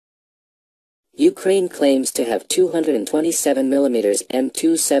Ukraine claims to have 227mm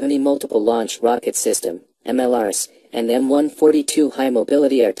M270 Multiple Launch Rocket System, MLRS, and M142 High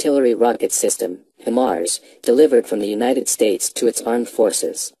Mobility Artillery Rocket System, HIMARS, delivered from the United States to its armed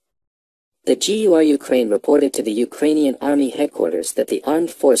forces. The GUR Ukraine reported to the Ukrainian Army headquarters that the armed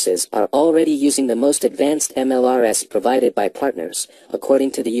forces are already using the most advanced MLRS provided by partners,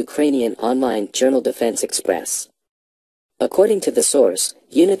 according to the Ukrainian online journal Defense Express. According to the source,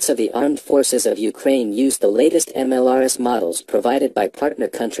 units of the armed forces of Ukraine used the latest MLRS models provided by partner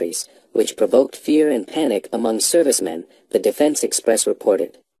countries, which provoked fear and panic among servicemen, the Defense Express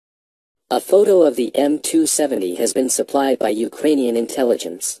reported. A photo of the M270 has been supplied by Ukrainian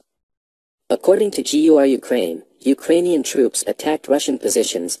intelligence. According to GUR Ukraine, Ukrainian troops attacked Russian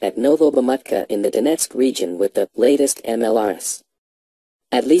positions at Novobamutka in the Donetsk region with the latest MLRS.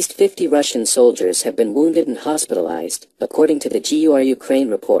 At least 50 Russian soldiers have been wounded and hospitalized, according to the GUR Ukraine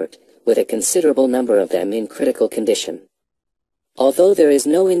report, with a considerable number of them in critical condition. Although there is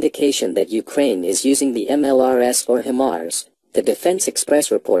no indication that Ukraine is using the MLRS or HIMARS, the Defense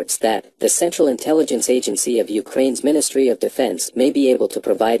Express reports that the Central Intelligence Agency of Ukraine's Ministry of Defense may be able to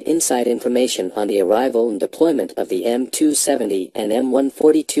provide inside information on the arrival and deployment of the M270 and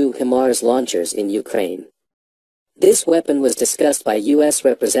M142 HIMARS launchers in Ukraine. This weapon was discussed by U.S.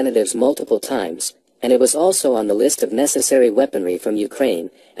 representatives multiple times, and it was also on the list of necessary weaponry from Ukraine,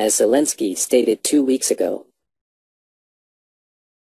 as Zelensky stated 2 weeks ago.